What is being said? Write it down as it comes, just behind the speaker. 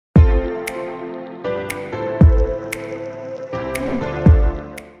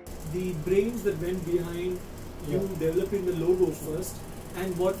brains that went behind you developing the logo first,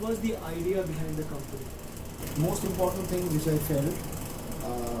 and what was the idea behind the company? Most important thing which I felt,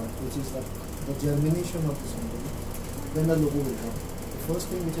 which is the germination of this company, when the logo will come. The first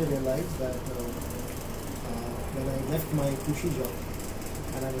thing which I realized that when I left my cushy job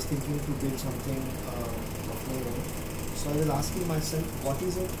and I was thinking to build something of my own, so I was asking myself, what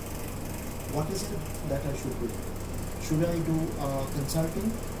is it that I should do? Should I do consulting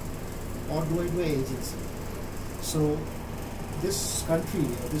or do I do an agency? So this country,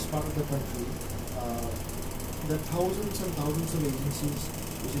 this part of the country, there are thousands and thousands of agencies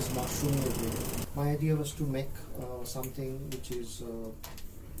which is mushrooming everywhere. My idea was to make something which is,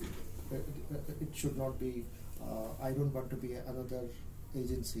 it should not be, I don't want to be another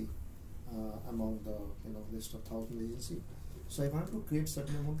agency among the list of 1,000 agencies. So I wanted to create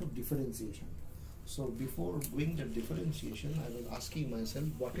certain amount of differentiation. So before doing the differentiation, I was asking myself,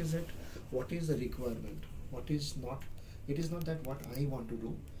 what is it? What is the requirement? What is not? It is not that what I want to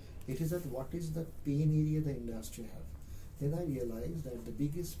do. It is that what is the pain area the industry have. Then I realized that the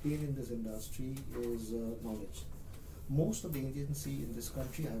biggest pain in this industry is knowledge. Most of the agencies in this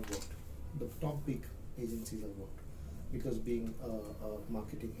country I've worked, the top big agencies I've worked, because being a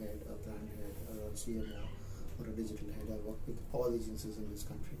marketing head, a brand head, a CMO, or a digital head, I work with all agencies in this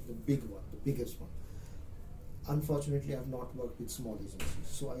country, the big one, the biggest one. Unfortunately, I have not worked with small agencies,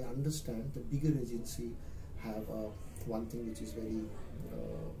 so I understand the bigger agency have one thing which is very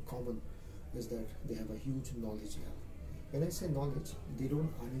common, is that they have a huge knowledge gap. When I say knowledge, they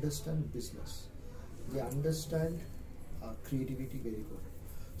don't understand business. They understand creativity very good.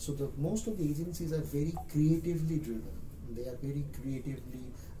 So most of the agencies are very creatively driven. They are very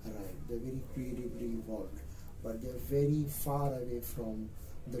creatively arrived. They are very creatively involved. But they are very far away from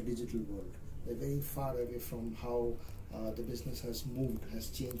the digital world. They are very far away from how the business has moved, has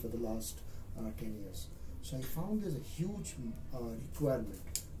changed for the last 10 years. So I found there's a huge requirement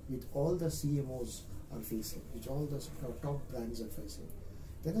with all the CMOs are facing, which all the top brands are facing.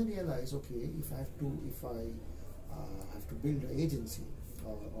 Then I realized, okay, if I have to build an agency,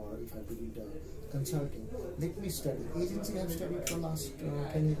 or if I have to build a consulting, let me study. Agency I've studied for the last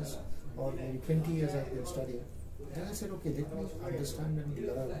 10 years, or maybe 20 years I've been studying. Then I said, okay, let me understand and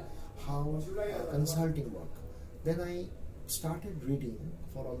learn how consulting work. Then I started reading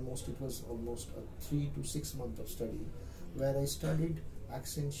for it was almost a 3 to 6 months of study, where I studied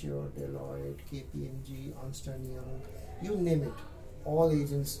Accenture, Deloitte, KPMG, Ernst & Young, you name it, all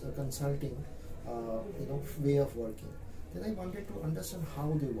agents consulting, way of working. Then I wanted to understand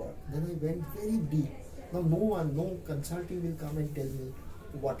how they work. Then I went very deep. Now no consulting will come and tell me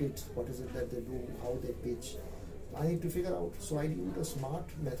what is it that they do, how they pitch. I need to figure out. So I used a smart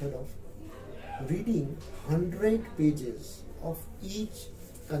method of reading 100 pages of each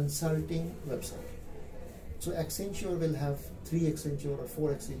consulting website. So Accenture will have 3 Accenture or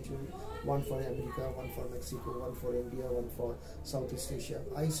 4 Accenture, one for America, one for Mexico, one for India, one for Southeast Asia.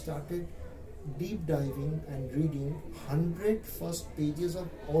 I started deep diving and reading 100 first pages of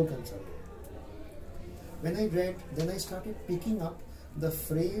all consulting. When I read, then I started picking up the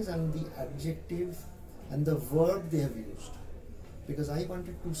phrase and the adjective and the verb they have used, because I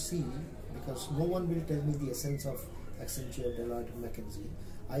wanted to see, because no one will tell me the essence of Accenture, Deloitte, and McKinsey.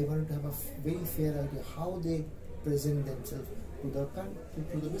 I wanted to have a very fair idea how they present themselves to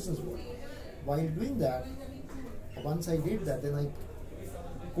the business world. While doing that, once I did that, then I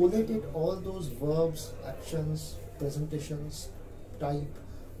collated all those verbs, actions, presentations, type,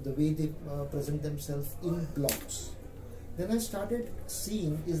 the way they present themselves in blocks. Then I started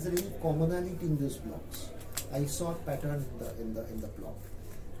seeing, is there any commonality in these blocks? I saw a pattern in the block.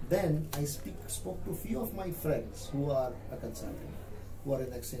 Then I spoke to a few of my friends who are a consultant, who are in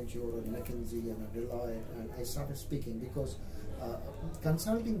Accenture or McKinsey and Deloitte, and I started speaking, because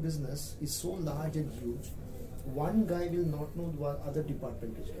consulting business is so large and huge. One guy will not know what other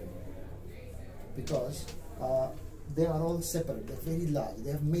department is doing, because they are all separate, they're very large,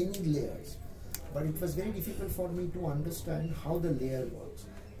 they have many layers. But it was very difficult for me to understand how the layer works.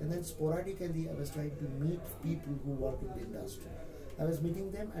 And then sporadically I was trying to meet people who work in the industry. I was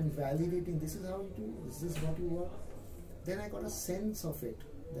meeting them and validating, this is how you do, this is what you work. Then I got a sense of it.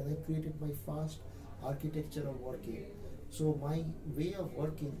 Then I created my fast architecture of working. So my way of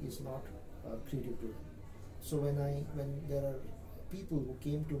working is not creative driven. So when there are people who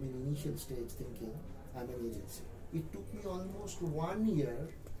came to me in initial stage thinking I'm an agency, it took me almost 1 year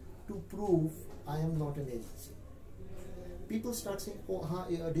to prove I am not an agency. People start saying, oh,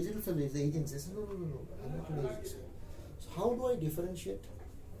 TheDigitalFellow is the agency. I say, no, I'm not an agency. So how do I differentiate?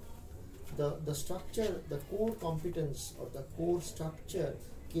 the structure, the core competence or the core structure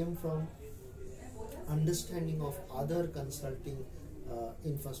came from understanding of other consulting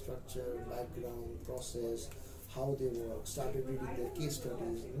infrastructure, background, process, how they work. Started reading their case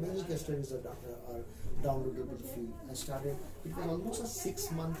studies. Many case studies are downloadable free. I started. It was almost a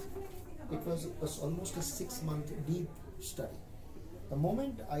 6 month. It was almost a 6 month deep study. The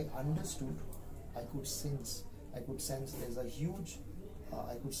moment I understood, I could sense. There's a huge.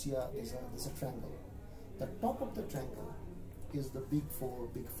 I could see there's a triangle. The top of the triangle is the big 4,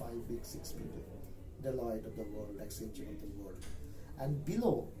 big 5, big 6 people. Deloitte of the world, Accenture of the world. And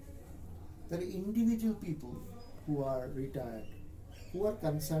below, there are individual people who are retired, who are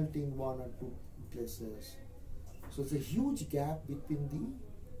consulting 1 or 2 places. So it's a huge gap between the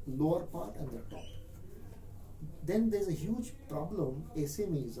lower part and the top. Then there's a huge problem,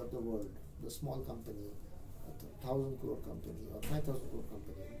 SMEs of the world, the small company, 1,000 crore company or 5,000 crore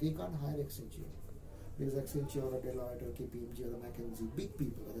company, they can't hire Accenture. Because Accenture or Deloitte or KPMG or McKinsey, big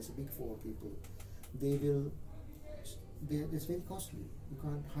people, there's a big 4 people, it's very costly. You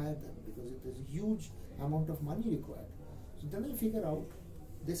can't hire them because there's a huge amount of money required. So then I figure out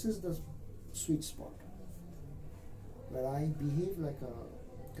this is the sweet spot where I behave like a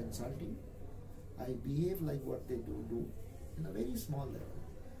consulting. I behave like what they do in a very small level.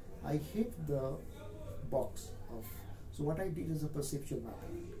 I hit the box of, so what I did is a perceptual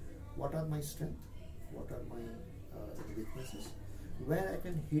mapping. What are my strengths? What are my weaknesses? Where I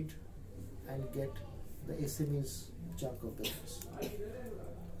can hit and get the SME's chunk of business.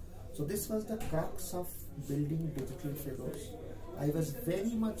 So this was the crux of building Digital Fellows. I was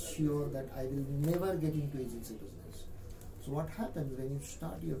very much sure that I will never get into agency business. So what happens when you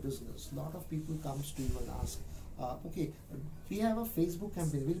start your business, a lot of people comes to you and ask, okay, we have a Facebook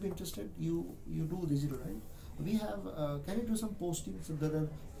campaign, will you be interested? You do digital, right? We have, can you do some postings? So there are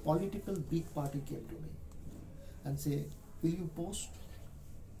political big party came to me and say, will you post?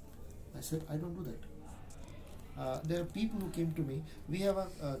 I said, I don't do that. There are people who came to me, we have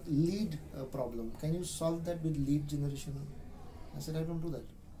a lead problem. Can you solve that with lead generation? I said, I don't do that.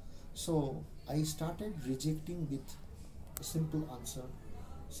 So I started rejecting with a simple answer,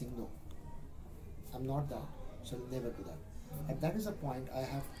 saying no. I'm not that, so I'll never do that. And that is a point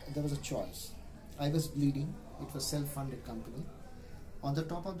there was a choice. I was bleeding, it was self-funded company. On the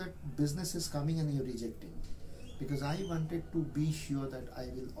top of that, business is coming and you're rejecting. Because I wanted to be sure that I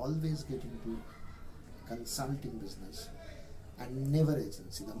will always get into consulting business and never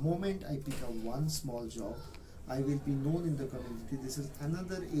agency. The moment I pick up one small job, I will be known in the community. This is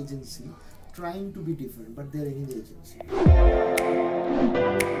another agency trying to be different, but they're another agency.